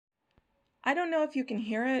I don't know if you can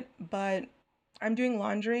hear it, but I'm doing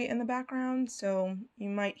laundry in the background, so you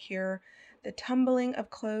might hear the tumbling of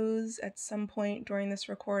clothes at some point during this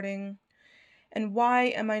recording. And why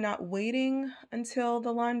am I not waiting until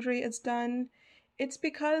the laundry is done? It's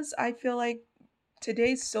because I feel like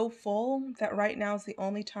today's so full that right now is the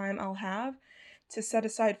only time I'll have to set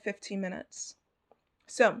aside 15 minutes.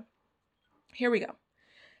 So, here we go.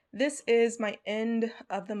 This is my end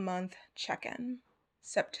of the month check in.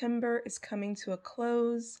 September is coming to a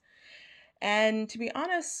close. And to be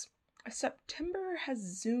honest, September has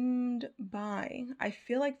zoomed by. I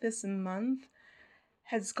feel like this month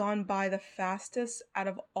has gone by the fastest out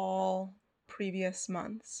of all previous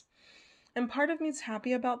months. And part of me is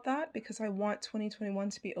happy about that because I want 2021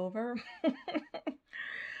 to be over.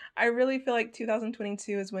 I really feel like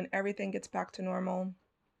 2022 is when everything gets back to normal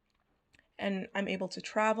and I'm able to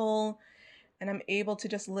travel and I'm able to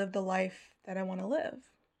just live the life that I want to live.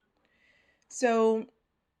 So,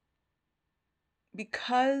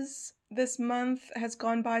 because this month has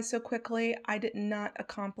gone by so quickly, I did not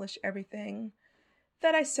accomplish everything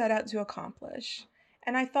that I set out to accomplish.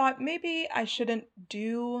 And I thought maybe I shouldn't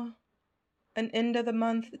do an end of the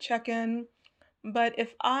month check in, but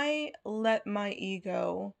if I let my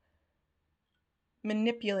ego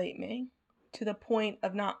manipulate me to the point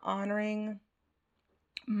of not honoring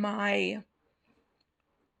my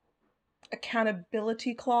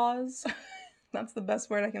accountability clause, that's the best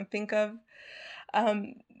word I can think of,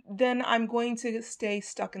 um, then I'm going to stay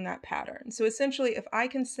stuck in that pattern. So essentially, if I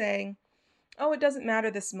can say, oh, it doesn't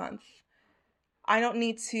matter this month, I don't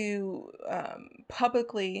need to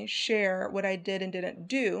publicly share what I did and didn't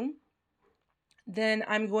do, then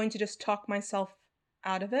I'm going to just talk myself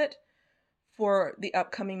out of it for the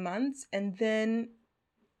upcoming months, and then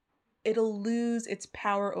it'll lose its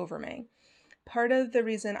power over me. Part of the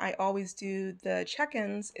reason I always do the check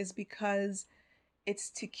ins is because it's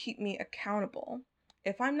to keep me accountable.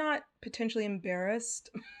 If I'm not potentially embarrassed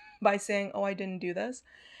by saying, oh, I didn't do this,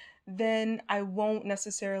 then I won't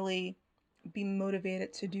necessarily be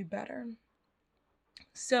motivated to do better.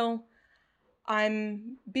 So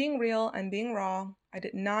I'm being real, I'm being raw. I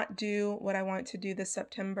did not do what I wanted to do this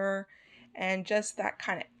September. And just that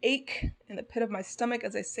kind of ache in the pit of my stomach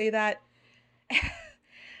as I say that,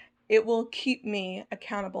 it will keep me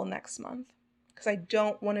accountable next month because I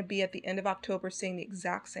don't want to be at the end of October saying the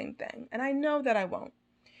exact same thing. And I know that I won't.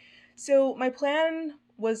 So my plan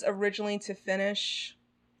was originally to finish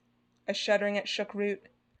A Shuddering at Shook Root.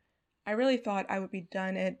 I really thought I would be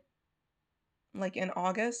done at like in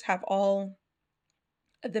August, have all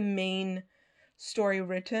the main story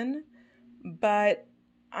written, but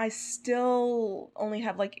I still only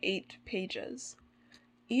have like 8 pages,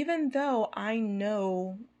 even though I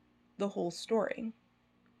know the whole story.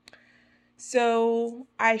 So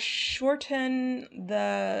I shortened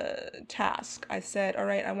the task. I said, all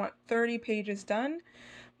right, I want 30 pages done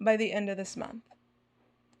by the end of this month.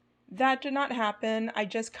 That did not happen. I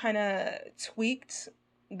just kind of tweaked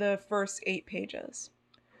the first 8 pages.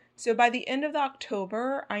 So by the end of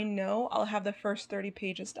October, I know I'll have the first 30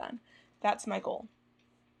 pages done. That's my goal.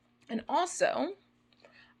 And also,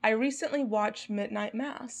 I recently watched Midnight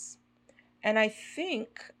Mass. And I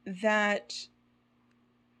think that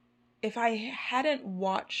if I hadn't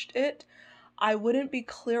watched it, I wouldn't be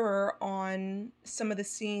clearer on some of the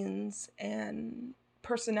scenes and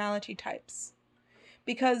personality types.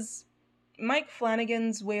 Because Mike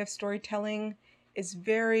Flanagan's way of storytelling is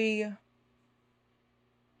very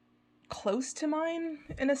close to mine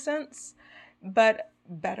in a sense, but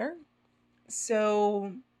better.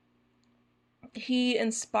 So he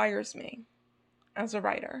inspires me as a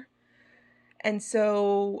writer. And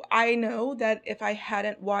so I know that if I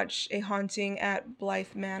hadn't watched A Haunting at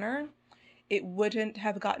Blythe Manor, it wouldn't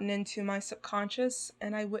have gotten into my subconscious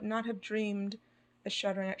and I would not have dreamed A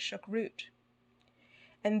Shuddering at Shook Root.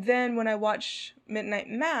 And then when I watched Midnight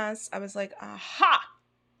Mass, I was like, aha!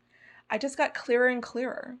 I just got clearer and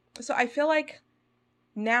clearer. So I feel like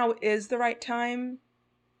now is the right time,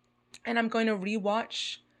 and I'm going to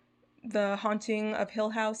rewatch The Haunting of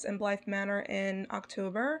Hill House and Blythe Manor in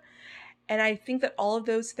October. And I think that all of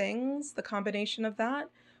those things, the combination of that,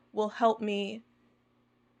 will help me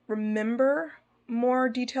remember more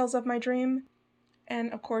details of my dream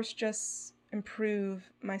and, of course, just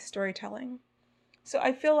improve my storytelling. So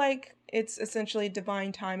I feel like it's essentially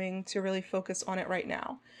divine timing to really focus on it right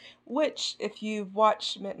now, which, if you've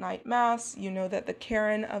watched Midnight Mass, you know that the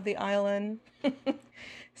Karen of the island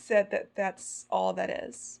said that that's all that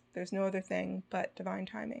is. There's no other thing but divine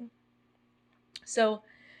timing. So,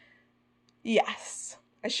 yes,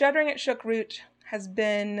 A Shuddering at Shook Root has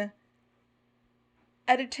been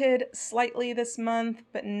edited slightly this month,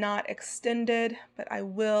 but not extended, but I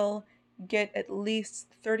will get at least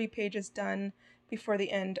 30 pages done before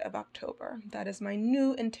the end of October. That is my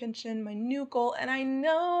new intention, my new goal, and I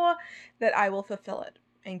know that I will fulfill it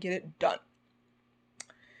and get it done.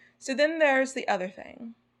 So then there's the other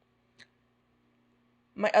thing.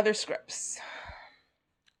 My other scripts.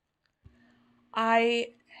 I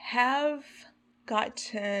have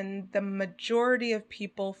gotten the majority of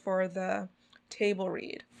people for the table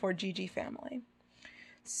read for Gigi Family.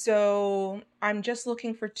 So I'm just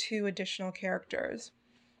looking for 2 additional characters.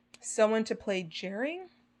 Someone to play Jerry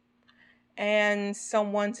and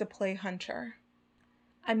someone to play Hunter.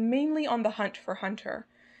 I'm mainly on the hunt for Hunter.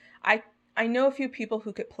 I know a few people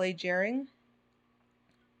who could play Jerry,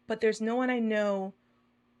 but there's no one I know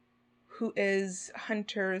who is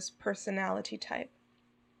Hunter's personality type.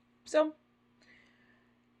 So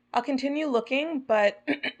I'll continue looking, but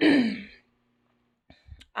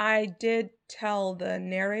I did tell the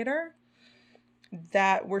narrator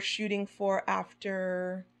that we're shooting for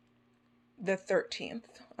after the 13th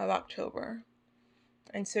of October.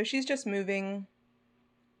 And so she's just moving,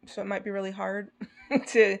 so it might be really hard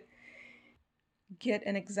to get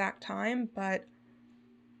an exact time, but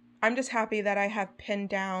I'm just happy that I have pinned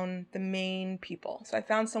down the main people. So I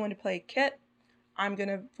found someone to play Kit. I'm going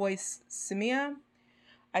to voice Samia.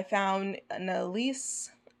 I found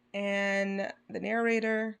Annalise and the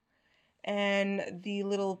narrator and the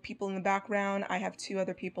little people in the background. I have 2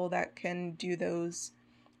 other people that can do those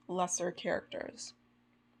lesser characters.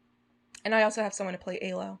 And I also have someone to play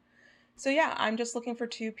Alo. So yeah, I'm just looking for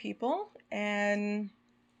 2 people, and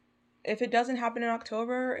if it doesn't happen in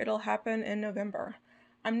October, it'll happen in November.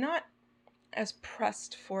 I'm not as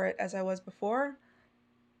pressed for it as I was before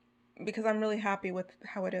because I'm really happy with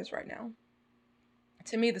how it is right now.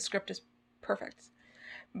 To me, the script is perfect,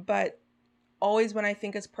 but always when I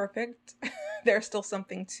think it's perfect, there's still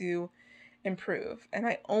something to improve, and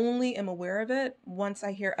I only am aware of it once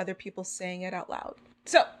I hear other people saying it out loud.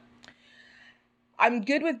 So I'm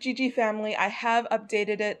good with Gigi Family. I have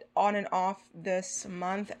updated it on and off this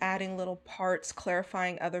month, adding little parts,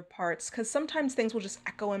 clarifying other parts, because sometimes things will just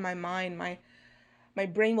echo in my mind. My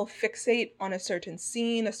brain will fixate on a certain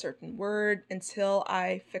scene, a certain word, until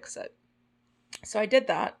I fix it. So I did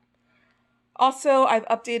that. Also, I've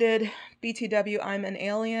updated BTW I'm an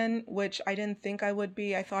Alien, which I didn't think I would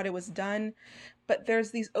be. I thought it was done. But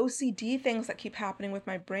there's these OCD things that keep happening with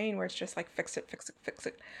my brain where it's just like, fix it, fix it, fix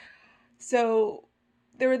it. So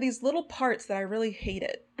there were these little parts that I really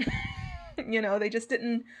hated. They just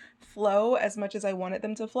didn't flow as much as I wanted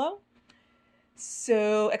them to flow.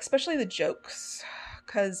 So, especially the jokes,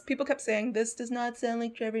 because people kept saying, this does not sound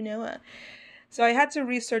like Trevor Noah. So I had to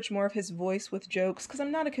research more of his voice with jokes, because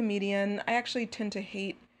I'm not a comedian. I actually tend to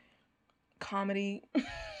hate comedy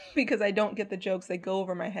because I don't get the jokes. They go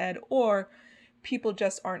over my head, or people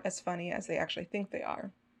just aren't as funny as they actually think they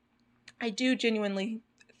are. I do genuinely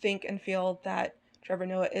think and feel that Trevor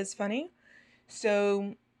Noah is funny.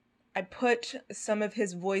 So I put some of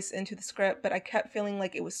his voice into the script, but I kept feeling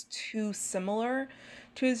like it was too similar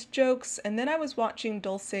to his jokes. And then I was watching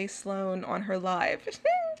Dulce Sloan on her live.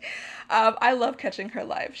 I love catching her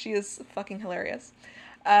live. She is fucking hilarious.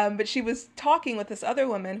 But she was talking with this other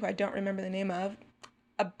woman, who I don't remember the name of,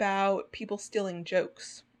 about people stealing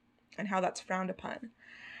jokes and how that's frowned upon.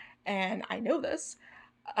 And I know this.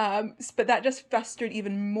 But that just festered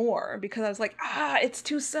even more because I was like, it's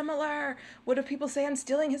too similar. What if people say I'm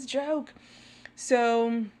stealing his joke?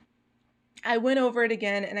 So I went over it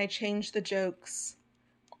again and I changed the jokes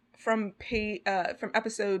from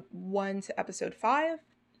episode 1 to episode 5.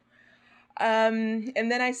 And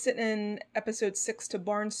then I sent in episode 6 to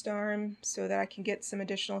Barnstorm so that I can get some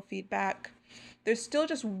additional feedback. There's still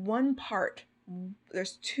just one part.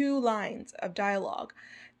 There's 2 lines of dialogue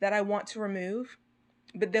that I want to remove.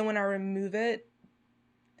 But then when I remove it,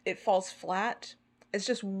 it falls flat. It's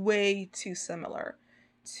just way too similar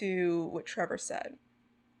to what Trevor said.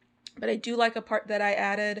 But I do like a part that I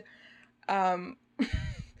added.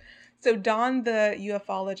 So Don, the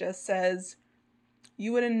ufologist, says,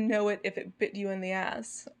 "You wouldn't know it if it bit you in the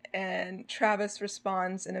ass." And Travis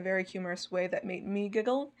responds in a very humorous way that made me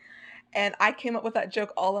giggle. And I came up with that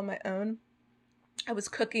joke all on my own. I was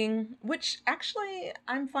cooking, which actually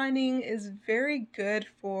I'm finding is very good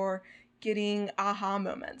for getting aha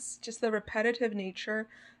moments. Just the repetitive nature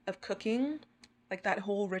of cooking, like that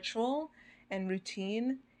whole ritual and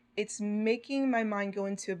routine, it's making my mind go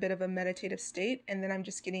into a bit of a meditative state, and then I'm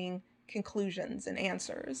just getting conclusions and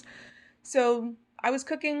answers. So I was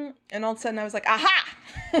cooking, and all of a sudden I was like,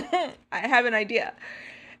 aha! I have an idea.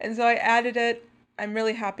 And so I added it. I'm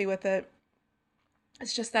really happy with it.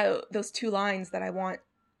 It's just that those two lines that I want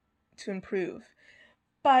to improve.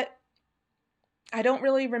 But I don't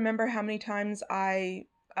really remember how many times I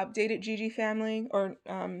updated GG Family or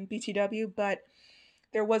BTW, but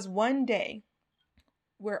there was one day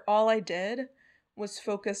where all I did was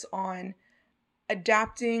focus on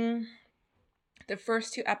adapting the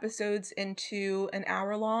first two episodes into an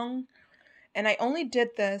hour long. And I only did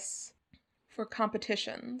this for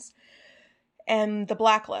competitions and the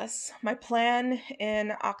blacklist. My plan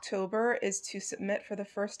in October is to submit for the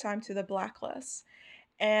first time to the blacklist.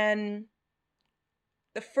 And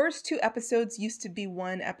the first two episodes used to be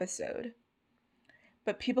one episode,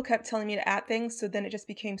 but people kept telling me to add things, so then it just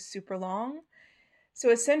became super long. So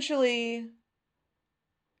essentially,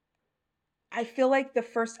 I feel like the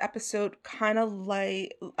first episode kind of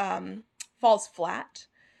like falls flat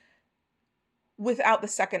without the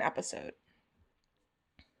second episode,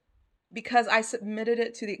 because I submitted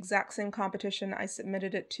it to the exact same competition I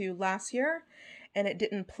submitted it to last year and it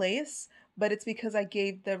didn't place, but it's because I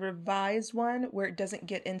gave the revised one where it doesn't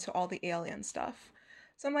get into all the alien stuff.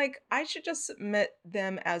 So I'm like, I should just submit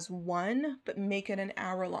them as one, but make it an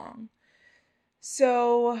hour long.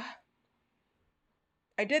 So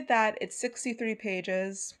I did that. It's 63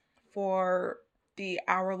 pages for the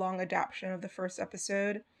hour long adaptation of the first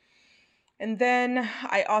episode. And then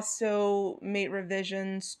I also made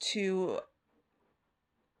revisions to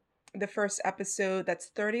the first episode that's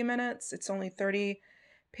 30 minutes. It's only 30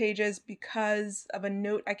 pages because of a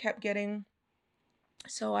note I kept getting.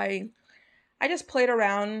 So I just played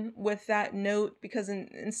around with that note because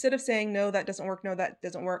instead of saying no, that doesn't work, no, that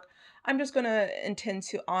doesn't work, I'm just going to intend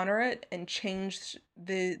to honor it and change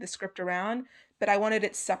the script around. But I wanted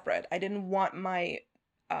it separate. I didn't want my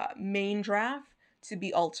main draft to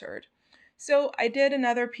be altered. So I did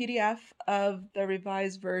another PDF of the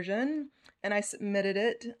revised version and I submitted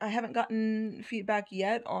it. I haven't gotten feedback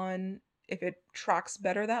yet on if it tracks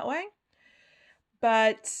better that way.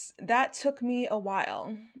 But that took me a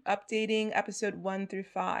while, updating episode 1 through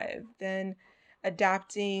 5, then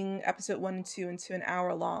adapting episode 1 and 2 into an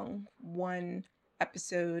hour long, one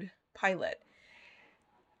episode pilot.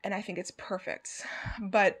 And I think it's perfect.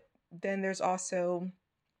 But then there's also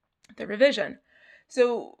the revision.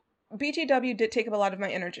 So BTW did take up a lot of my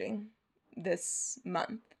energy this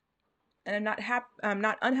month. And I'm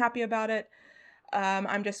not unhappy about it.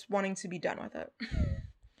 I'm just wanting to be done with it.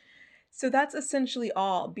 So that's essentially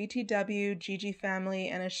all. BTW, GG Family,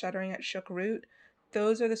 and A Shuddering at Shook Root.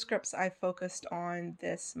 Those are the scripts I focused on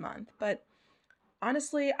this month. But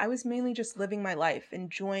honestly, I was mainly just living my life,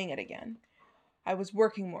 enjoying it again. I was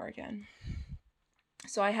working more again.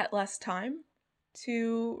 So I had less time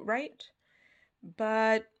to write,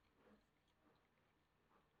 but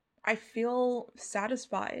I feel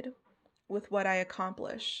satisfied with what I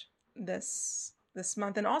accomplished this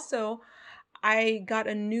month. And also, I got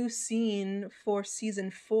a new scene for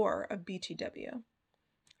season 4 of BTW.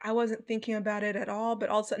 I wasn't thinking about it at all, but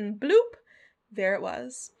all of a sudden, bloop, there it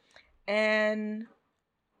was. And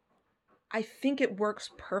I think it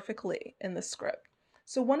works perfectly in the script.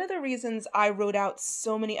 So one of the reasons I wrote out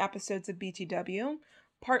so many episodes of BTW,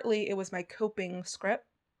 partly it was my coping script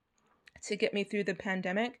to get me through the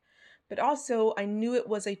pandemic, but also I knew it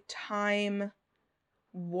was a time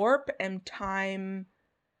warp and time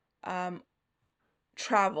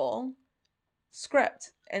travel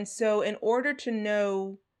script. And so in order to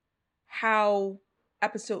know how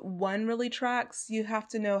episode 1 really tracks, you have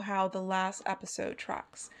to know how the last episode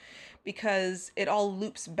tracks, because it all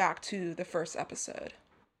loops back to the first episode.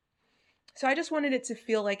 So I just wanted it to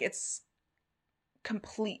feel like it's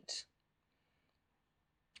complete.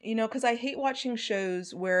 You know, because I hate watching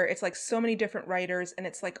shows where it's like so many different writers and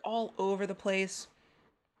it's like all over the place.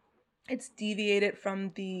 It's deviated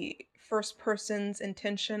from the first person's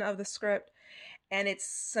intention of the script, and it's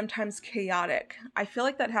sometimes chaotic. I feel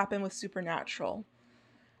like that happened with Supernatural.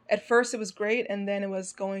 At first it was great, and then it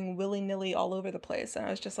was going willy-nilly all over the place, and I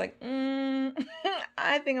was just like,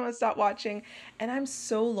 I think I'm gonna stop watching. And I'm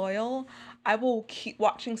so loyal, I will keep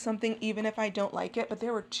watching something even if I don't like it, but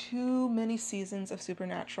there were too many seasons of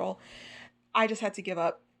Supernatural. I just had to give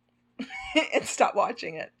up and stop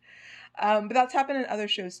watching it. But that's happened in other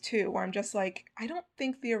shows too, where I'm just like, I don't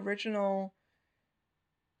think the original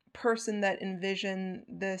person that envisioned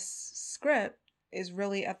this script is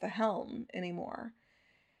really at the helm anymore.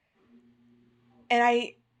 And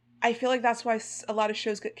I feel like that's why a lot of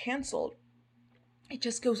shows get canceled. It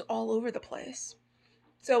just goes all over the place.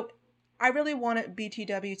 So I really wanted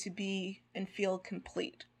BTW to be and feel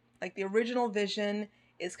complete. Like the original vision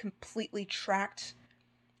is completely tracked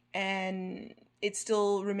and it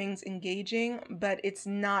still remains engaging, but it's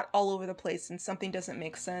not all over the place and something doesn't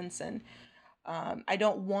make sense. And I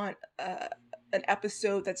don't want an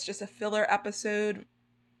episode that's just a filler episode,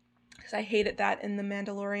 because I hated that in The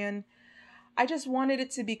Mandalorian. I just wanted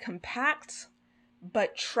it to be compact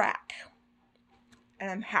but track, and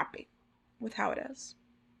I'm happy with how it is.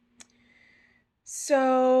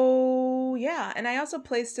 So yeah, and I also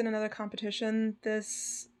placed in another competition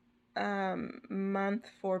this month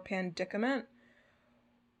for Pandicament,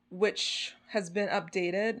 which has been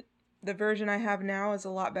updated. The version I have now is a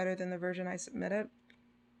lot better than the version I submitted,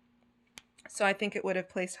 so I think it would have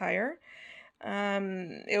placed higher.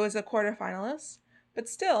 It was a quarterfinalist, but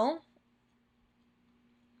still,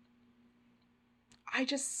 I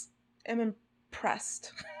just am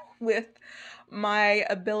impressed with my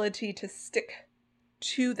ability to stick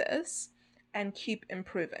to this and keep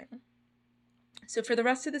improving. So for the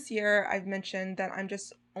rest of this year, I've mentioned that I'm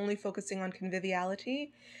just only focusing on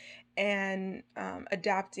conviviality and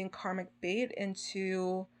adapting Karmic Bait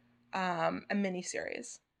into a mini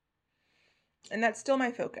series, and that's still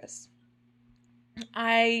my focus.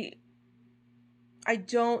 I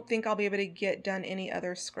don't think I'll be able to get done any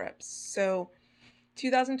other scripts. So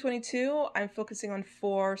 2022, I'm focusing on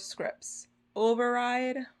 4 scripts: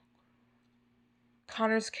 Override,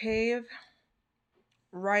 Connor's Cave,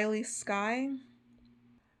 Riley Sky,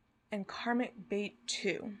 and Karmic Bait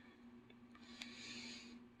 2.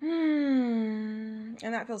 And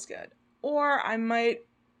that feels good. Or I might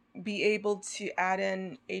be able to add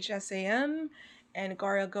in HSAM and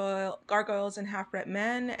Gargoyles and Half-Bred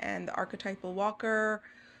Men and the Archetypal Walker,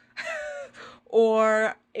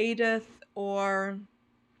 or Adith, or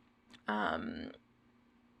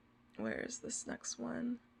where's this next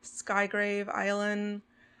one? Skygrave Island.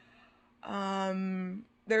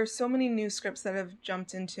 There's so many new scripts that have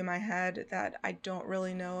jumped into my head that I don't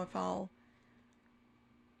really know if I'll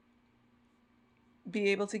be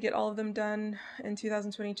able to get all of them done in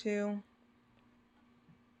 2022.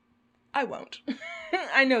 I won't.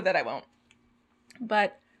 I know that I won't.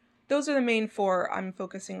 But those are the main 4 I'm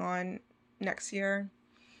focusing on next year.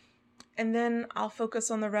 And then I'll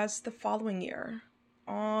focus on the rest the following year.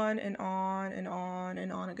 On and on and on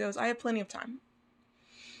and on it goes. I have plenty of time.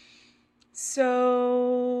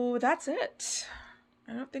 So that's it.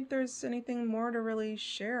 I don't think there's anything more to really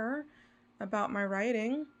share about my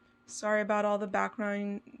writing. Sorry about all the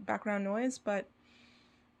background noise, but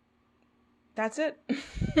that's it.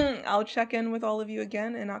 I'll check in with all of you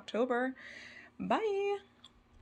again in October. Bye.